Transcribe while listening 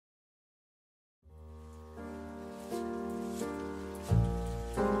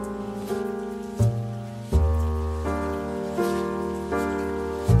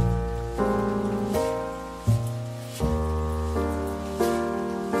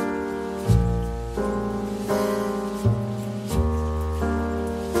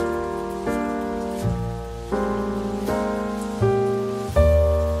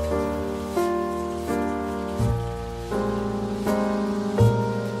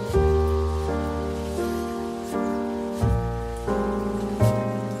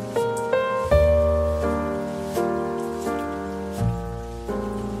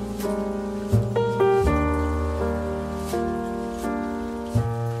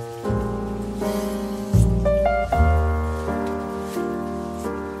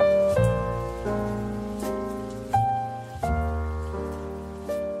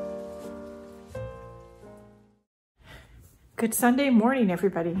It's Sunday morning,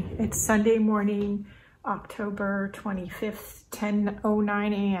 everybody. It's Sunday morning, October 25th,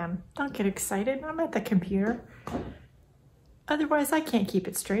 10:09 a.m. Don't get excited. I'm at the computer. Otherwise, I can't keep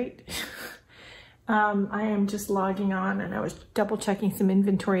it straight. I am just logging on and I was double checking some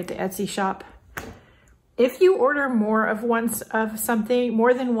inventory at the Etsy shop. If you order more of something,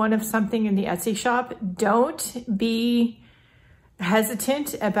 more than one of something in the Etsy shop, don't be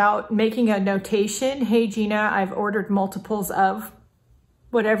hesitant about making a notation. Hey Gina, I've ordered multiples of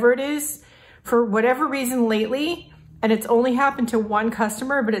whatever it is for whatever reason lately, and it's only happened to one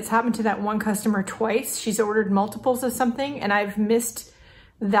customer, but it's happened to that one customer twice. She's ordered multiples of something and I've missed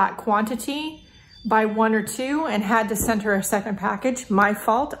that quantity by one or two and had to send her a second package. My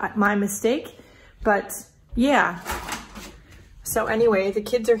fault, my mistake, but yeah. So anyway, the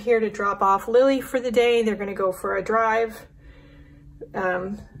kids are here to drop off Lily for the day. They're gonna go for a drive.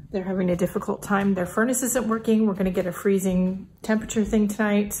 They're having a difficult time. Their furnace isn't working. We're gonna get a freezing temperature thing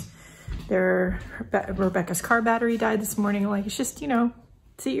tonight. Rebecca's car battery died this morning. Like, it's just, you know,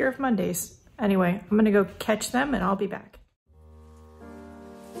 it's the year of Mondays. Anyway, I'm gonna go catch them and I'll be back.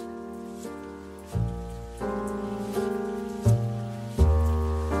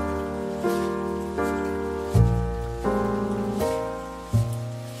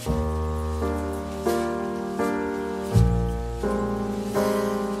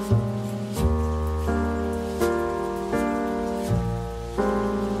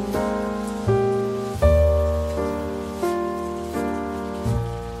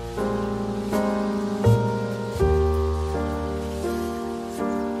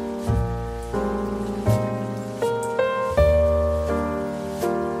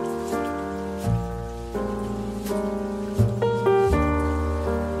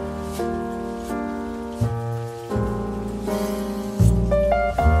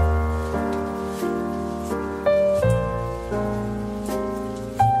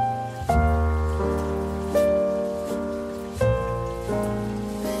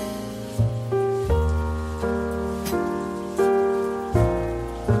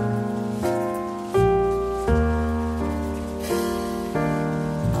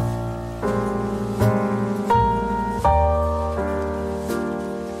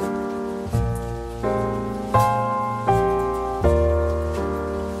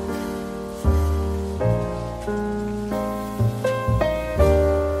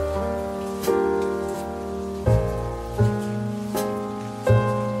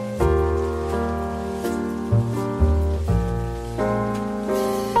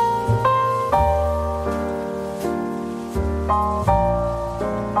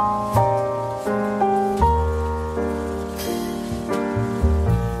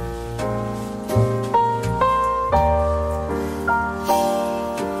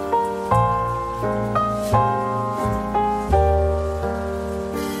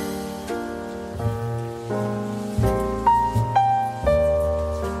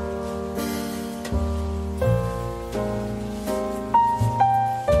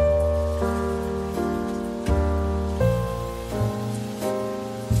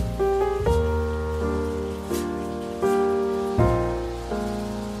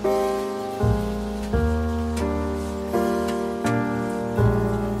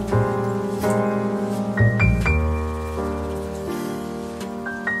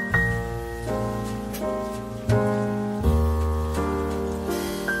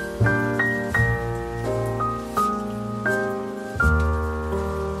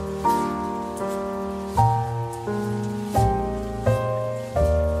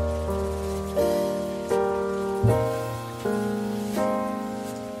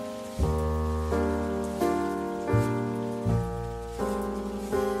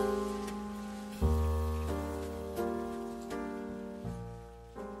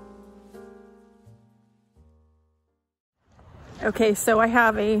 Okay, so I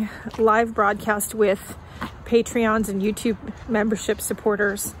have a live broadcast with Patreons and YouTube membership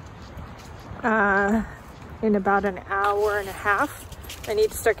supporters in about an hour and a half. I need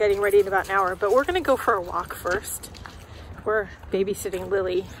to start getting ready in about an hour, but we're gonna go for a walk first. We're babysitting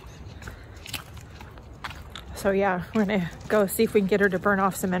Lily. So yeah, we're gonna go see if we can get her to burn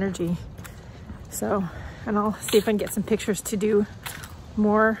off some energy. So, and I'll see if I can get some pictures to do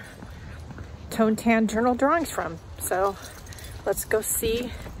more tone tan journal drawings from. So let's go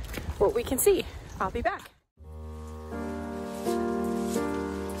see what we can see. I'll be back.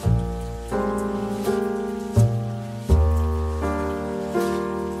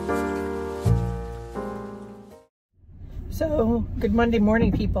 So, good Monday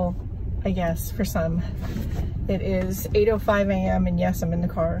morning, people, I guess, for some. It is 8:05 a.m. and yes, I'm in the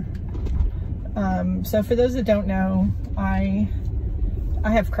car. So for those that don't know, I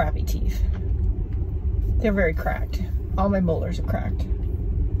have crappy teeth. They're very cracked. All my molars are cracked.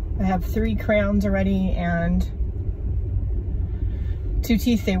 I have 3 crowns already and 2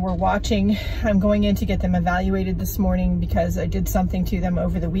 teeth they were watching. I'm going in to get them evaluated this morning because I did something to them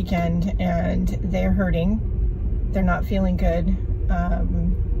over the weekend and they're hurting. They're not feeling good.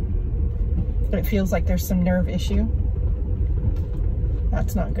 It feels like there's some nerve issue.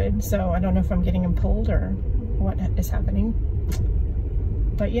 That's not good. So I don't know if I'm getting them pulled or what is happening.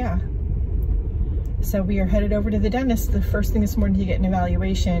 But yeah. So we are headed over to the dentist the first thing this morning to get an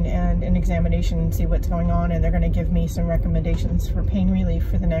evaluation and an examination and see what's going on, and they're going to give me some recommendations for pain relief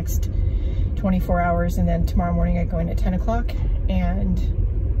for the next 24 hours, and then tomorrow morning I go in at 10 o'clock and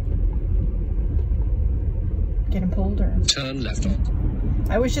get them pulled or... Turn left.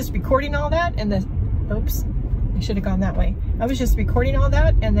 I was just recording all that and the... Oops, I should have gone that way. I was just recording all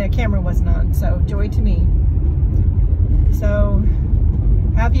that and the camera wasn't on, so joy to me. So...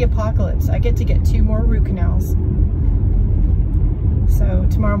 happy apocalypse. I get to get 2 more root canals. So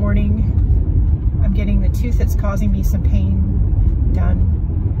tomorrow morning, I'm getting the tooth that's causing me some pain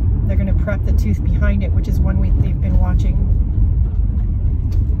done. They're gonna prep the tooth behind it, which is one they've been watching.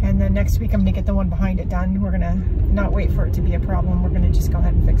 And then next week, I'm gonna get the one behind it done. We're gonna not wait for it to be a problem. We're gonna just go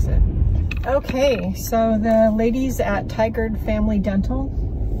ahead and fix it. Okay, so the ladies at Tigard Family Dental,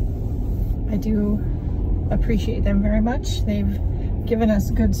 I do appreciate them very much. They've given us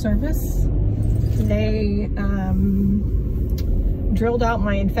good service. They drilled out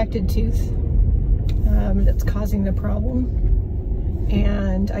my infected tooth that's causing the problem,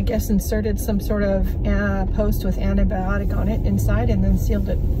 and I guess inserted some sort of post with antibiotic on it inside and then sealed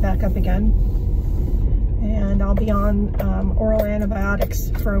it back up again. And I'll be on oral antibiotics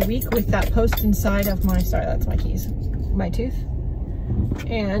for a week with that post inside of my, sorry, that's my keys, my tooth.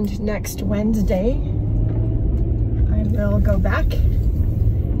 And next Wednesday, I will go back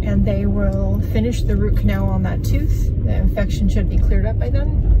and they will finish the root canal on that tooth. The infection should be cleared up by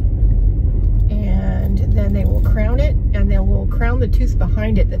then. And then they will crown it, and they will crown the tooth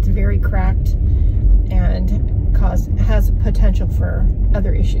behind it that's very cracked and has potential for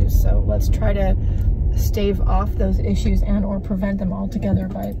other issues. So let's try to stave off those issues and or prevent them altogether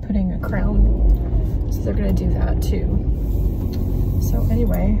by putting a crown. So they're gonna do that too. So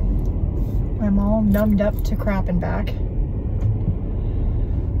anyway, I'm all numbed up to crap and back.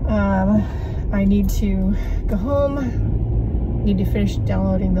 I need to go home, need to finish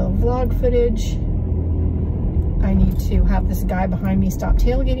downloading the vlog footage. I need to have this guy behind me stop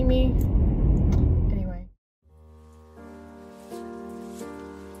tailgating me. Anyway.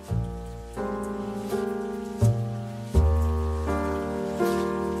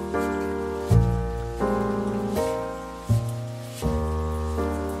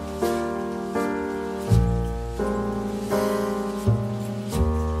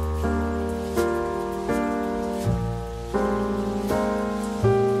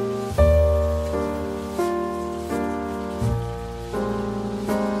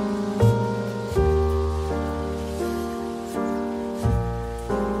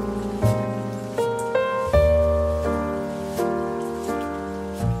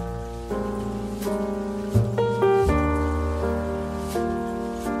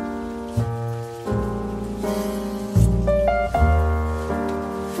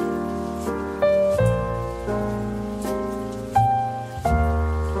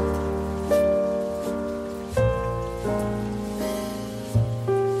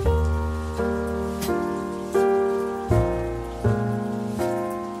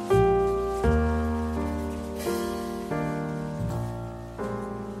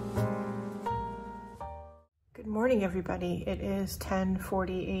 Morning, everybody. It is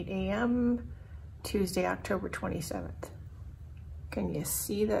 10:48 a.m. Tuesday, October 27th. Can you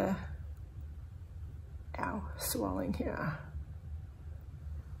see the swelling here?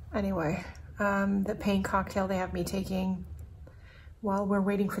 Anyway, the pain cocktail they have me taking while we're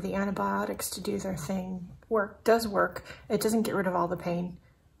waiting for the antibiotics to do their thing does work. It doesn't get rid of all the pain,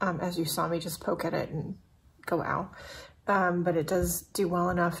 as you saw me just poke at it and go ow, but it does do well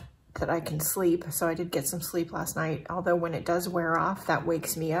enough that I can sleep. So I did get some sleep last night, although when it does wear off, that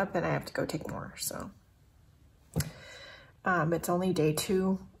wakes me up and I have to go take more. So it's only day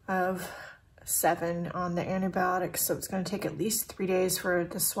 2 of 7 on the antibiotics, so it's going to take at least 3 days for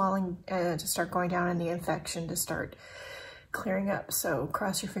the swelling to start going down and the infection to start clearing up. So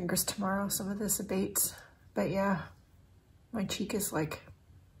cross your fingers tomorrow some of this abates. But yeah, my cheek is like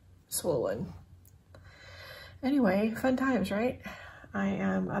swollen. Anyway, fun times, right? I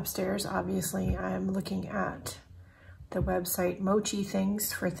am upstairs, obviously. I'm looking at the website Mochi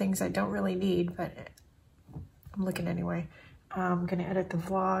things for things I don't really need, but I'm looking anyway. I'm gonna edit the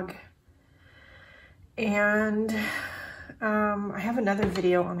vlog. And I have another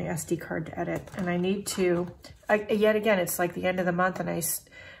video on the SD card to edit, and I need to, yet again, it's like the end of the month and I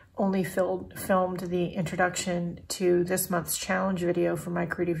only filmed the introduction to this month's challenge video for my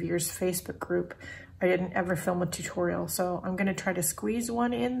Creative Years Facebook group. I didn't ever film a tutorial, so I'm gonna try to squeeze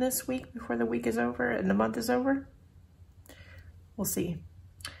one in this week before the week is over and the month is over. We'll see.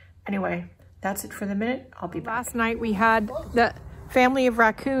 Anyway, that's it for the minute. I'll be back. Last night we had the family of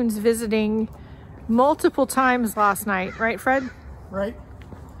raccoons visiting multiple times last night, right, Fred? Right.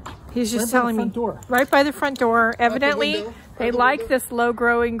 He's just telling me. Right by the front door. Evidently, they like this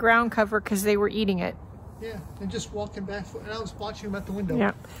low-growing ground cover because they were eating it. Yeah, and just walking back, and I was watching them at the window.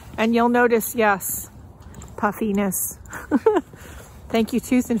 Yeah, and you'll notice, yes, puffiness. Thank you,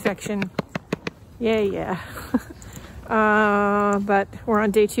 tooth infection. Yeah. But we're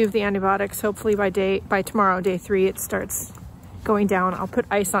on day 2 of the antibiotics. Hopefully by tomorrow, day 3, it starts going down. I'll put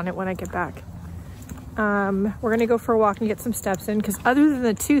ice on it when I get back. We're gonna go for a walk and get some steps in because other than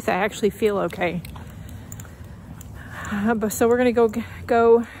the tooth, I actually feel okay. So we're gonna go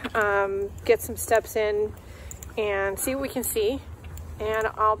get some steps in and see what we can see, and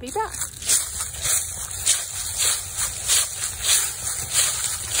I'll be back.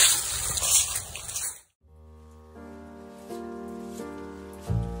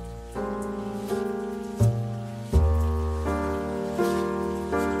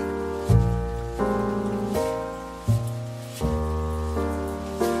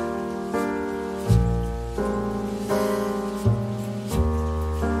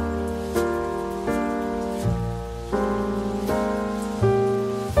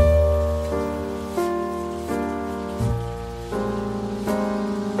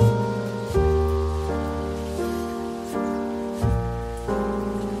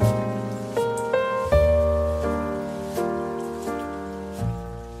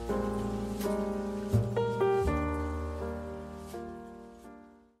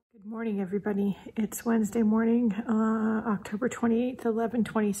 Morning, everybody. It's Wednesday morning, October 28th,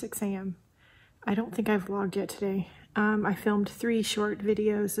 11:26 a.m. I don't think I've vlogged yet today. I filmed 3 short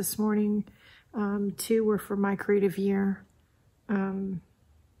videos this morning. 2 were for my creative year. One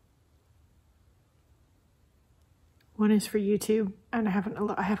is for YouTube, and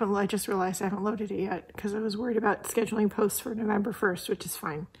I just realized I haven't loaded it yet because I was worried about scheduling posts for November 1st, which is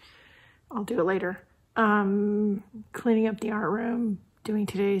fine. I'll do it later. Cleaning up the art room, doing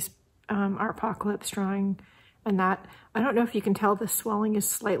today's Artpocalypse drawing, and that. I don't know if you can tell the swelling is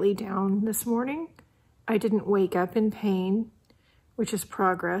slightly down this morning. I didn't wake up in pain, which is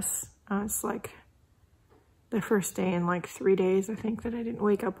progress. It's like the first day in like 3 days, I think, that I didn't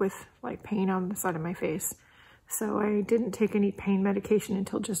wake up with like pain on the side of my face. So I didn't take any pain medication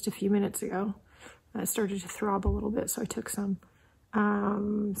until just a few minutes ago. It started to throb a little bit, so I took some.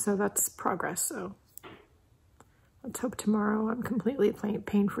 So that's progress. So let's hope tomorrow I'm completely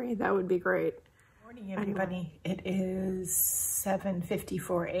pain-free. That would be great. Morning, everybody. It is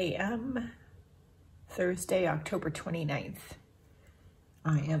 7:54 a.m. Thursday, October 29th.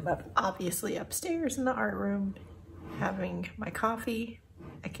 I am obviously upstairs in the art room having my coffee.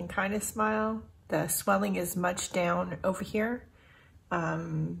 I can kind of smile. The swelling is much down over here.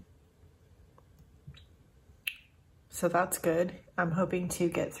 So that's good. I'm hoping to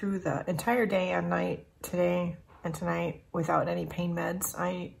get through the entire day and night today and tonight without any pain meds.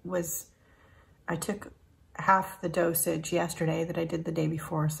 I took half the dosage yesterday that I did the day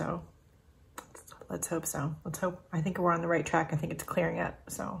before, so let's hope so. Let's hope. I think we're on the right track. I think it's clearing up,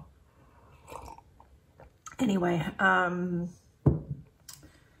 so. Anyway,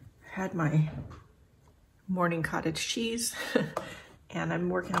 had my morning cottage cheese and I'm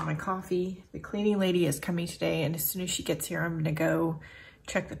working on my coffee. The cleaning lady is coming today, and as soon as she gets here, I'm gonna go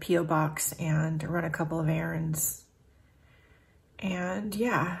check the P.O. box and run a couple of errands. And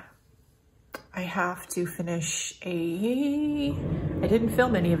yeah, I have to finish I didn't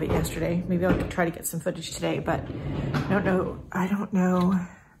film any of it yesterday. Maybe I'll try to get some footage today, but I don't know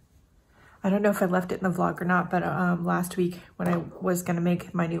if I left it in the vlog or not, but last week when I was gonna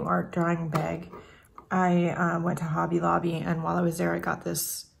make my new art drawing bag, I went to Hobby Lobby, and while I was there, I got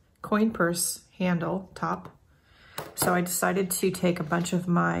this coin purse handle top. So I decided to take a bunch of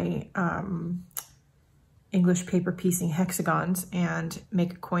my English paper piecing hexagons and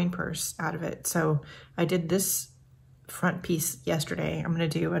make a coin purse out of it. So I did this front piece yesterday. I'm gonna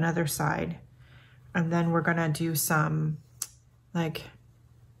do another side, and then we're gonna do some like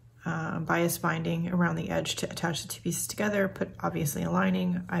bias binding around the edge to attach the 2 pieces together, put obviously a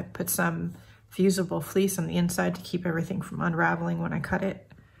lining. I put some fusible fleece on the inside to keep everything from unraveling when I cut it.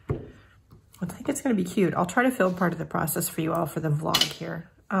 I think it's going to be cute. I'll try to film part of the process for you all for the vlog here.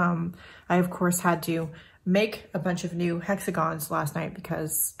 I, of course, had to make a bunch of new hexagons last night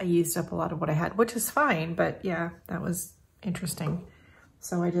because I used up a lot of what I had, which is fine, but yeah, that was interesting.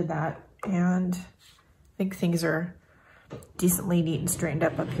 So I did that, and I think things are decently neat and straightened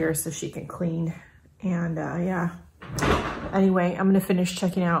up here so she can clean. And yeah. Anyway, I'm gonna finish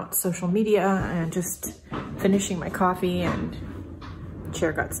checking out social media and just finishing my coffee, and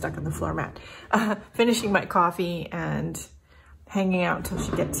chair got stuck on the floor mat. Finishing my coffee and hanging out until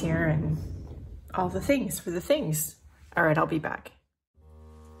she gets here and all the things for the things. All right, I'll be back.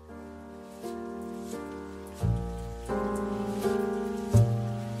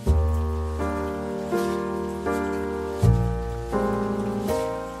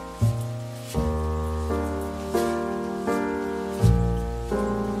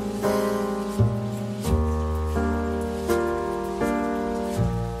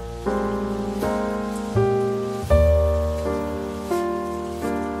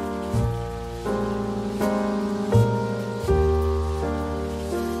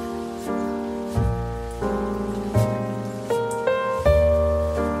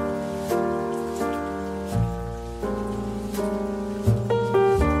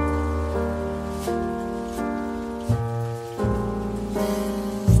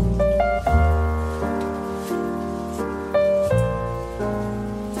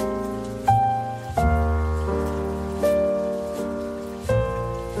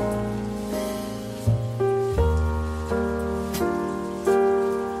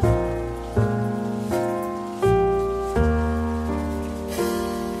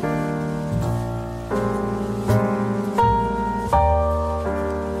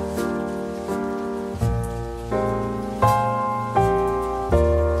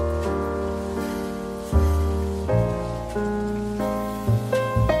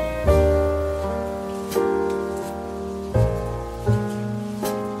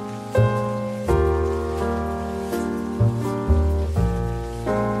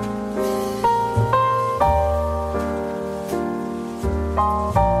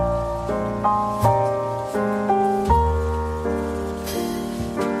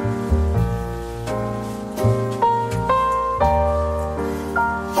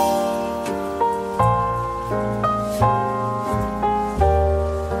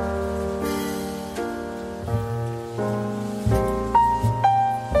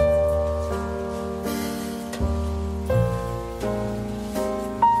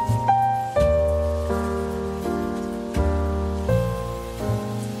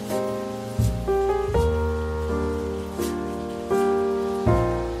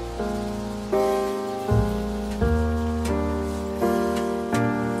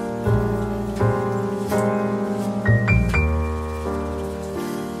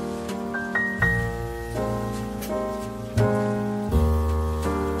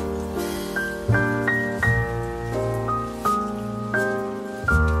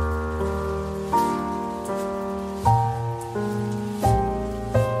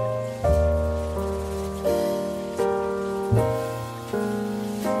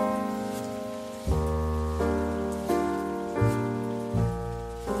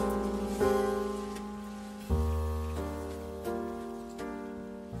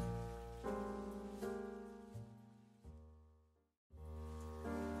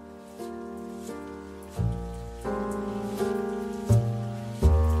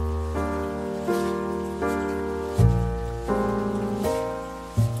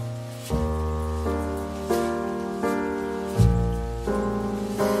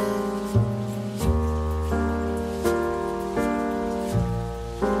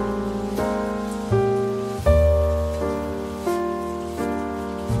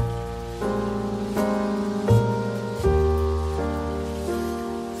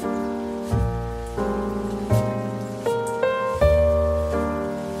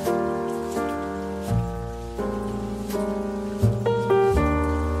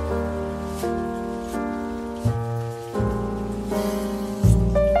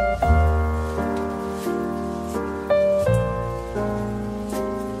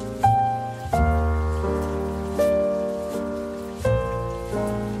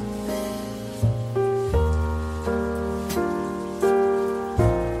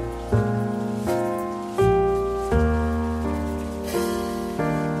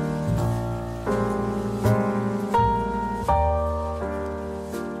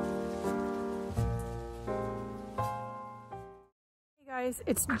 Guys,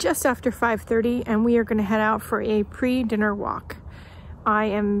 it's just after 5:30 and we are going to head out for a pre-dinner walk.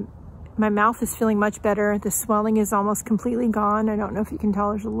 My My mouth is feeling much better. The swelling is almost completely gone. I don't know if you can tell,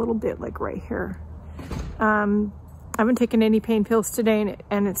 there's a little bit like right here. I haven't taken any pain pills today,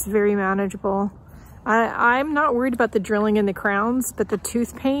 and it's very manageable. I'm not worried about the drilling in the crowns, but the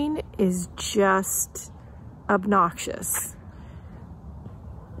tooth pain is just obnoxious.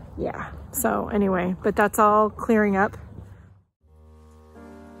 Yeah, so anyway, but that's all clearing up.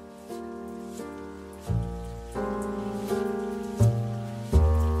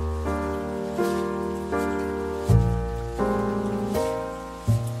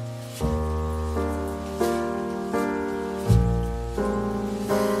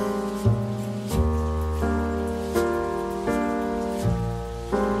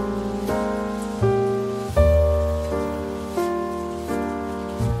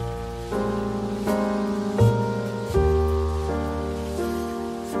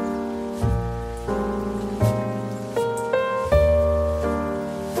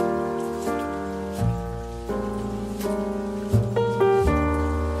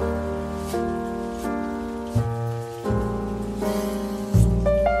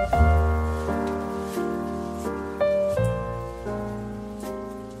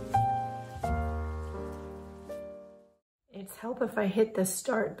 Help if I hit the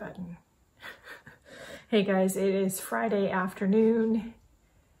start button. Hey guys, it is Friday afternoon,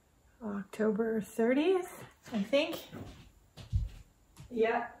 October 30th, I think.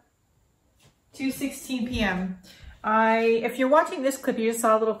 Yeah, 2:16 p.m. If you're watching this clip, you just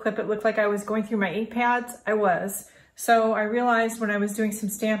saw a little clip. It looked like I was going through my ink pads. I was. So I realized when I was doing some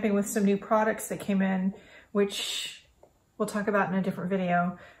stamping with some new products that came in, which we'll talk about in a different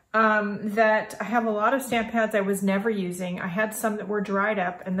video, that I have a lot of stamp pads I was never using. I had some that were dried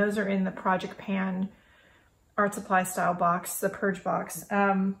up, and those are in the Project Pan Art Supply style box, the Purge box.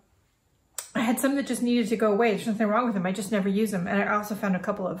 I had some that just needed to go away. There's nothing wrong with them. I just never use them. And I also found a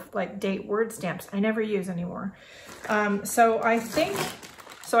couple of like date word stamps I never use anymore. So I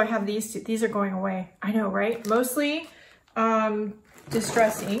have these two. These are going away. I know, right? Mostly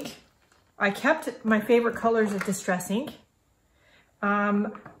Distress ink. I kept my favorite colors of Distress ink.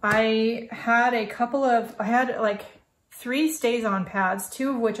 I had like 3 StazOn pads,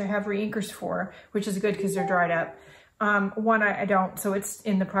 2 of which I have re-inkers for, which is good because they're dried up. One I don't, so it's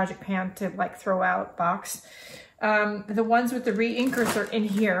in the Project Pan to like throw out box. The ones with the re-inkers are in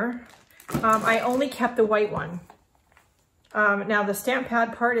here. I only kept the white one. Now the stamp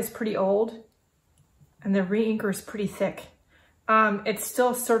pad part is pretty old and the re-inker is pretty thick. It's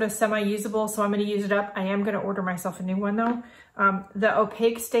still sort of semi-usable, so I'm going to use it up. I am going to order myself a new one though. The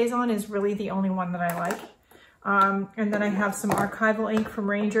opaque StazOn is really the only one that I like. And then I have some archival ink from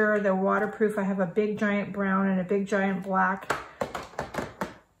Ranger. The waterproof, I have a big giant brown and a big giant black.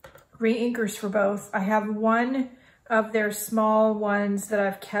 Re-inkers for both. I have one of their small ones that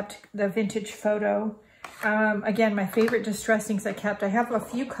I've kept, the Vintage Photo. Again, my favorite Distress inks I kept. I have a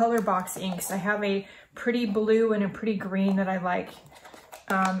few color box inks. I have a pretty blue and a pretty green that I like.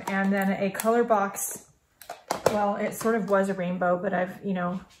 And then a color box, well, it sort of was a rainbow, but I've, you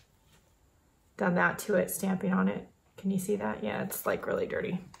know, done that to it, stamping on it. Can you see that? Yeah, it's like really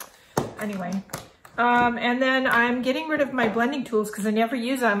dirty. Anyway, and then I'm getting rid of my blending tools because I never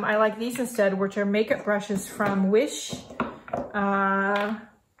use them. I like these instead, which are makeup brushes from Wish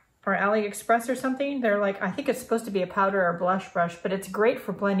or AliExpress or something. They're like, I think it's supposed to be a powder or blush brush, but it's great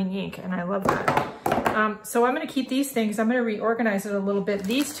for blending ink, and I love that. So I'm going to keep these things. I'm going to reorganize it a little bit.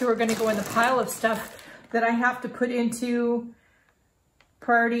 These two are going to go in the pile of stuff that I have to put into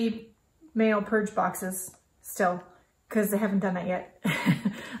priority mail purge boxes still, because I haven't done that yet.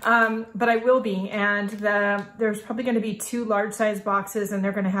 But I will be, and there's probably going to be 2 large size boxes, and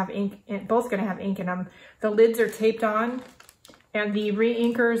they're going to have ink, both going to have ink in them. The lids are taped on, and the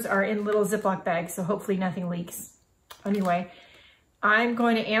re-inkers are in little Ziploc bags, so hopefully nothing leaks. Anyway, I'm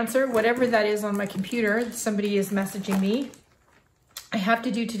going to answer whatever that is on my computer. Somebody is messaging me. I have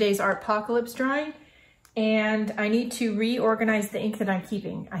to do today's Artpocalypse drawing, and I need to reorganize the ink that I'm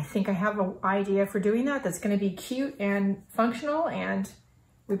keeping. I think I have an idea for doing that that's going to be cute and functional, and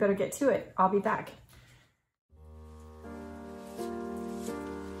we better get to it. I'll be back.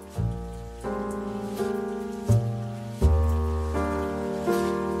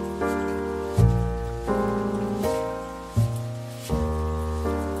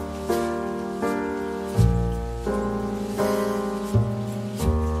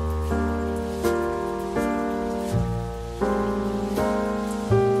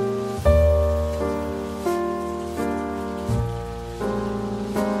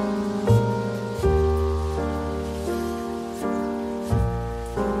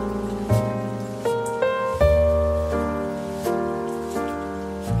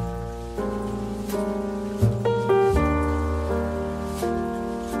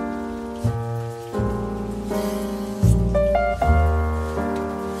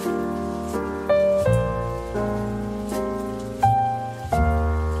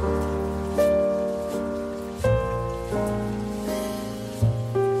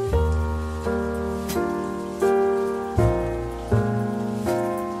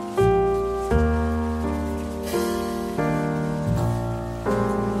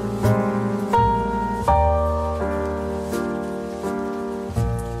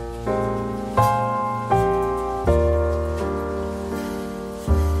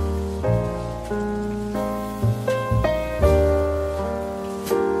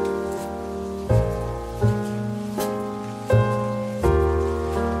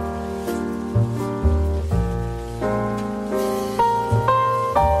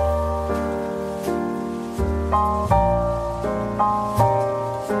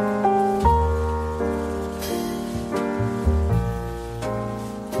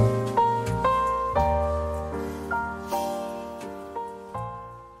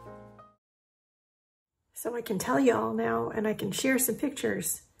 So I can tell you all now, and I can share some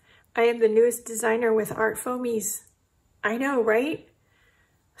pictures. I am the newest designer with Art Foamies. I know, right?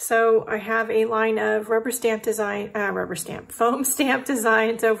 So I have a line of foam stamp designs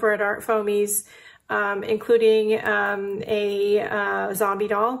over at Art Foamies, including a zombie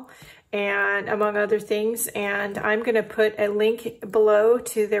doll, and among other things. And I'm going to put a link below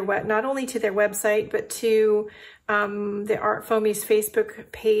to their not only to their website, but to the Art Foamies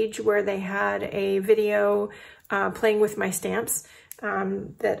Facebook page, where they had a video playing with my stamps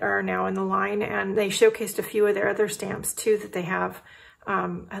that are now in the line, and they showcased a few of their other stamps too that they have.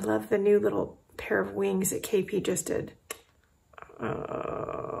 I love the new little pair of wings that KP just did.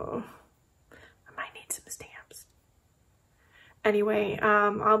 I might need some stamps. Anyway,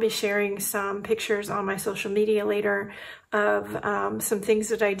 I'll be sharing some pictures on my social media later of some things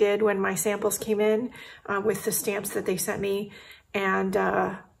that I did when my samples came in with the stamps that they sent me, and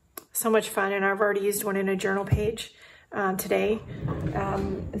so much fun. And I've already used one in a journal page today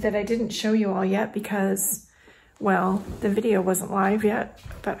that I didn't show you all yet because, well, the video wasn't live yet,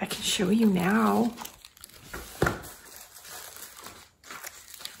 but I can show you now.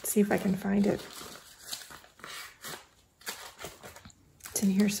 Let's see if I can find it. It's in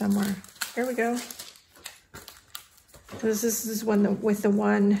here somewhere. There we go. This is one with the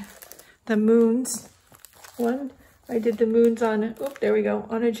moons one. I did the moons on, oh, there we go,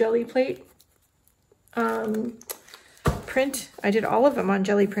 on a jelly plate print. I did all of them on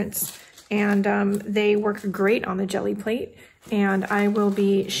jelly prints, and they work great on the jelly plate. And I will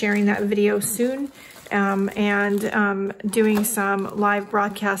be sharing that video soon, and doing some live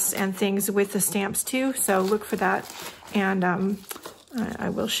broadcasts and things with the stamps too. So look for that, and I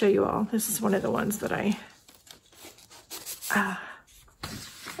will show you all. This is one of the ones that I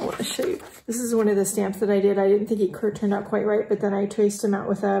want to show you. This is one of the stamps that I did. I didn't think it turned out quite right, but then I traced them out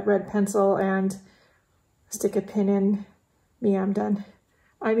with a red pencil and stick a pin in. Me, I'm done.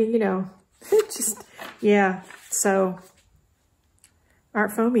 I mean, you know, just, yeah. So,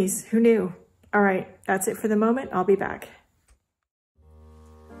 Art Foamies, who knew? All right, that's it for the moment. I'll be back.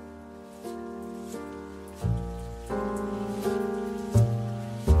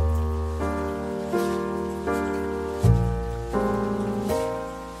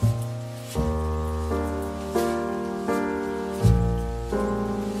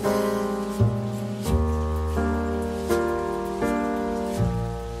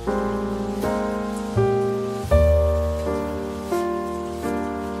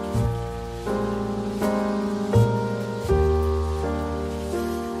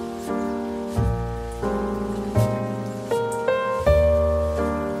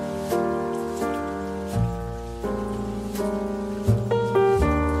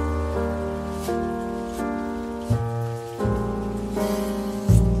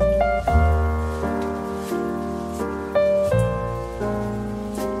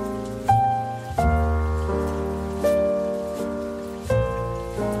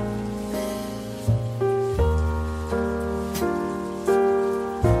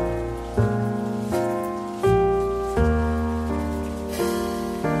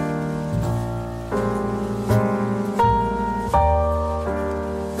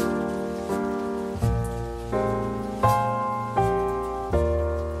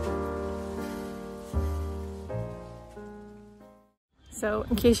 So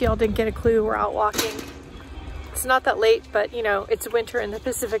in case y'all didn't get a clue, we're out walking. It's not that late, but you know, it's winter in the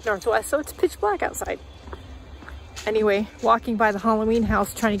Pacific Northwest, so it's pitch black outside. Anyway, walking by the Halloween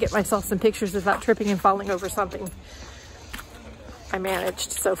house, trying to get myself some pictures without tripping and falling over something. I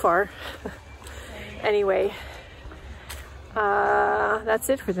managed so far. Anyway, that's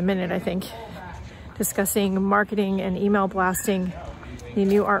it for the minute, I think. Discussing marketing and email blasting the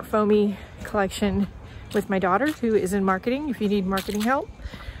new Art Foamy collection with my daughter, who is in marketing. If you need marketing help,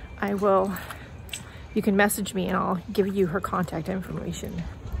 you can message me and I'll give you her contact information,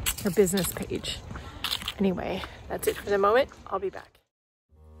 her business page. Anyway, that's it for the moment. I'll be back.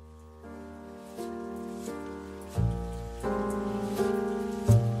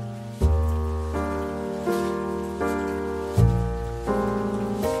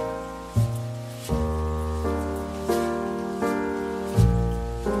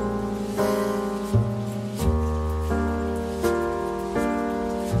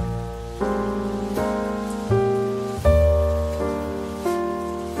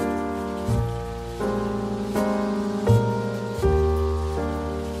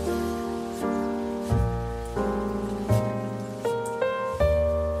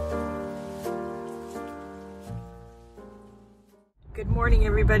 Good morning,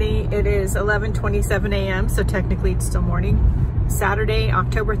 everybody. It is 11:27 a.m., so technically it's still morning. Saturday,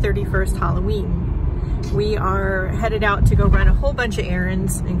 October 31st, Halloween. We are headed out to go run a whole bunch of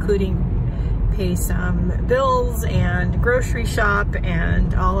errands, including pay some bills and grocery shop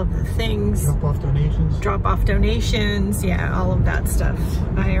and all of the things. Drop off donations. Drop off donations, yeah, all of that stuff.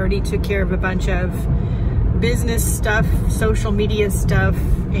 I already took care of a bunch of business stuff, social media stuff,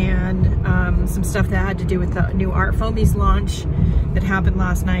 and some stuff that had to do with the new Art Foamies launch that happened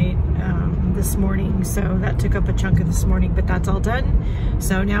last night, this morning. So that took up a chunk of this morning, but that's all done.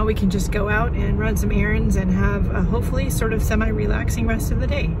 So now we can just go out and run some errands and have a hopefully sort of semi-relaxing rest of the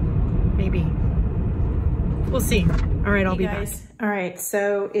day. Maybe. We'll see. All right, I'll be back. All right,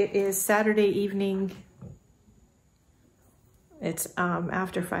 so it is Saturday evening. It's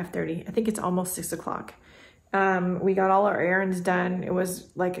after 5:30. I think it's almost 6 o'clock. We got all our errands done. It was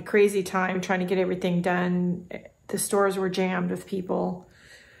like a crazy time trying to get everything done. The stores were jammed with people,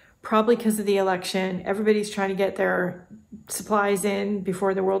 probably because of the election. Everybody's trying to get their supplies in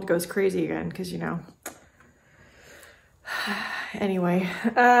before the world goes crazy again, because, you know. Anyway,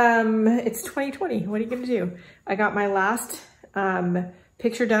 it's 2020. What are you going to do? I got my last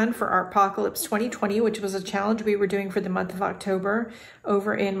picture done for Artpocalypse 2020, which was a challenge we were doing for the month of October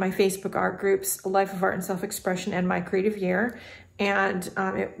over in my Facebook art groups, Life of Art and Self-Expression and My Creative Year. And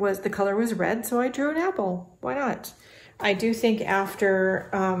the color was red, so I drew an apple. Why not? I do think after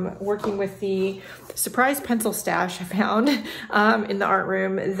working with the surprise pencil stash I found in the art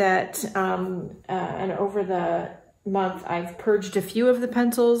room that, and over the month, I've purged a few of the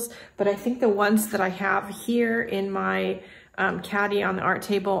pencils, but I think the ones that I have here in my caddy on the art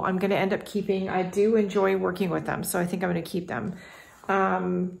table, I'm going to end up keeping. I do enjoy working with them, so I think I'm going to keep them.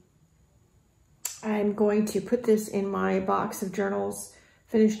 I'm going to put this in my box of journals,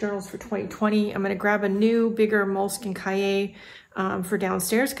 finished journals for 2020. I'm going to grab a new, bigger Moleskine Cahier for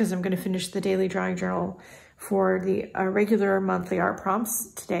downstairs because I'm going to finish the daily drawing journal for the regular monthly art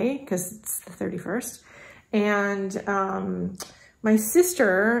prompts today because it's the 31st. And my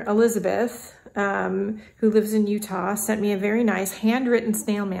sister, Elizabeth, who lives in Utah, sent me a very nice handwritten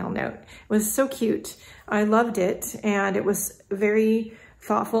snail mail note. It was so cute. I loved it, and it was very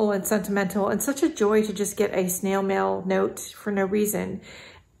thoughtful and sentimental, and such a joy to just get a snail mail note for no reason.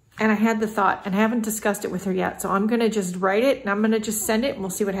 And I had the thought, and I haven't discussed it with her yet, so I'm gonna just write it, and I'm gonna just send it, and we'll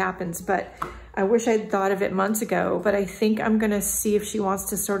see what happens. But I wish I'd thought of it months ago, but I think I'm gonna see if she wants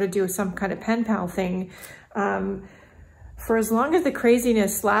to sort of do some kind of pen pal thing. For as long as the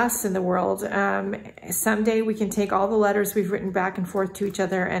craziness lasts in the world, someday we can take all the letters we've written back and forth to each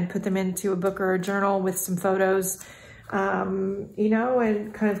other and put them into a book or a journal with some photos, you know,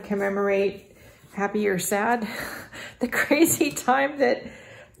 and kind of commemorate, happy or sad, the crazy time that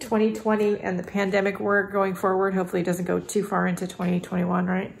 2020 and the pandemic were going forward. Hopefully it doesn't go too far into 2021,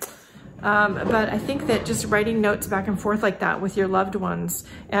 right? But I think that just writing notes back and forth like that with your loved ones,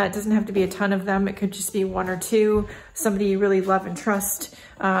 it doesn't have to be a ton of them. It could just be one or two, somebody you really love and trust.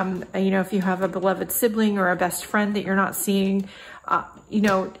 You know, if you have a beloved sibling or a best friend that you're not seeing, you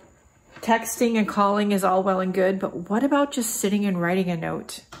know, texting and calling is all well and good, but what about just sitting and writing a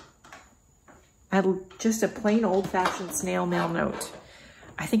note? Just a plain old-fashioned snail mail note.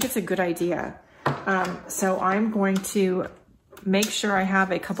 I think it's a good idea. So I'm going to make sure I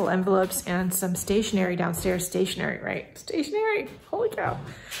have a couple envelopes and some stationery downstairs. Stationery, right? Stationery, holy cow.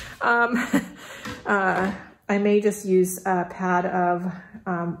 I may just use a pad of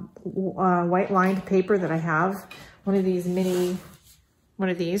white lined paper that I have. One of these one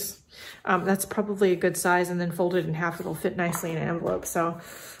of these. That's probably a good size, and then folded in half, it'll fit nicely in an envelope. So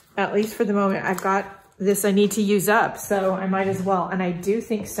at least for the moment, I've got this I need to use up, so I might as well. And I do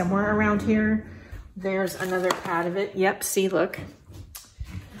think somewhere around here, there's another pad of it. Yep, see, look.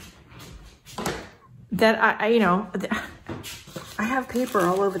 That you know, I have paper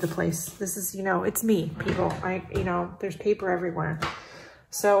all over the place. This is, you know, it's me, people. You know, there's paper everywhere.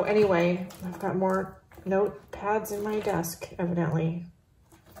 So anyway, I've got more notepads in my desk, evidently.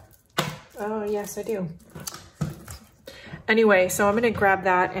 Oh, yes, I do. Anyway, so I'm gonna grab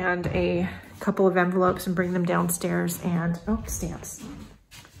that and a couple of envelopes and bring them downstairs, and, oh, stamps.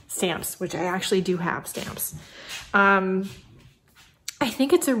 Stamps, which I actually do have stamps. I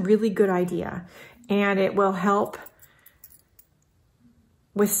think it's a really good idea, and it will help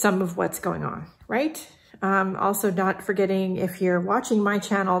with some of what's going on, right? Also, not forgetting, if you're watching my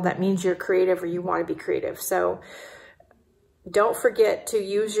channel, that means you're creative or you want to be creative. So don't forget to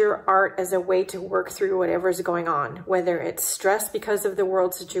use your art as a way to work through whatever's going on, whether it's stress because of the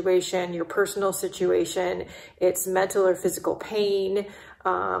world situation, your personal situation, it's mental or physical pain,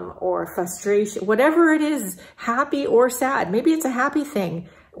 or frustration, whatever it is, happy or sad. Maybe it's a happy thing.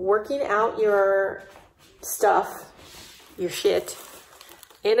 Working out your stuff, your shit,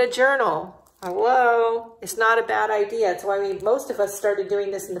 in a journal Hello? It's not a bad idea. It's why most of us started doing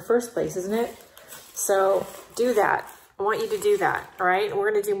this in the first place, isn't it? So do that. I want you to do that, all right?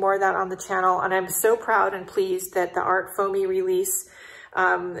 We're gonna do more of that on the channel, and I'm so proud and pleased that the Art Foamy release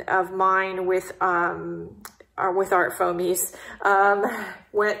of mine with Art Foamies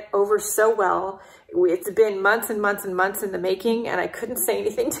went over so well. It's been months and months and months in the making, and I couldn't say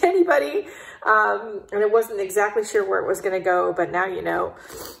anything to anybody, and I wasn't exactly sure where it was gonna go, but now you know.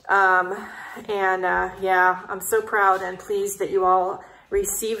 Yeah, I'm so proud and pleased that you all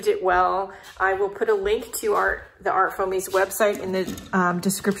received it well. I will put a link to the Art Foamies website in the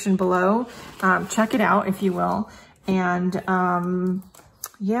description below. Check it out if you will. And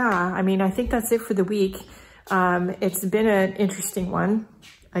yeah, I mean, I think that's it for the week. It's been an interesting one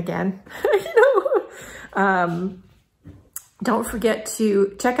again. You know? Don't forget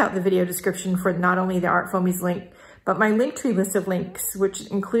to check out the video description for not only the Art Foamies link, but my Linktree list of links, which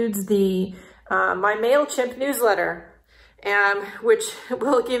includes the my MailChimp newsletter, which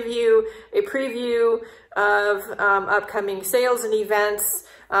will give you a preview of upcoming sales and events,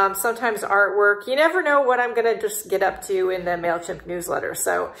 sometimes artwork. You never know what I'm gonna just get up to in the MailChimp newsletter.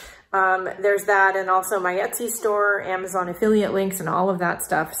 So there's that, and also my Etsy store, Amazon affiliate links, and all of that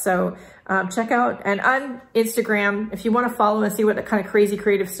stuff. So check out, and on Instagram, if you wanna follow and see what kind of crazy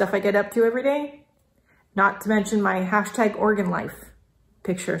creative stuff I get up to every day, not to mention my #OrganLife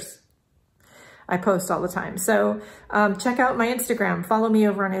pictures I post all the time. So check out my Instagram, follow me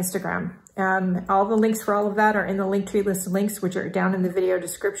over on Instagram. All the links for all of that are in the Linktree list of links, which are down in the video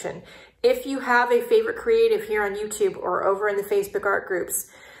description. If you have a favorite creative here on YouTube or over in the Facebook art groups,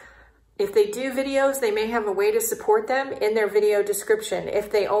 if they do videos, they may have a way to support them in their video description.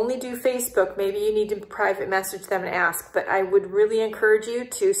 If they only do Facebook, maybe you need to private message them and ask, but I would really encourage you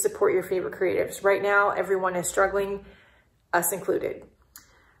to support your favorite creatives. Right now, everyone is struggling, us included.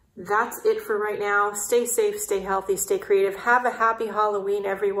 That's it for right now. Stay safe, stay healthy, stay creative. Have a happy Halloween,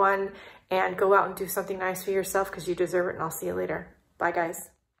 everyone, and go out and do something nice for yourself because you deserve it, and I'll see you later. Bye, guys.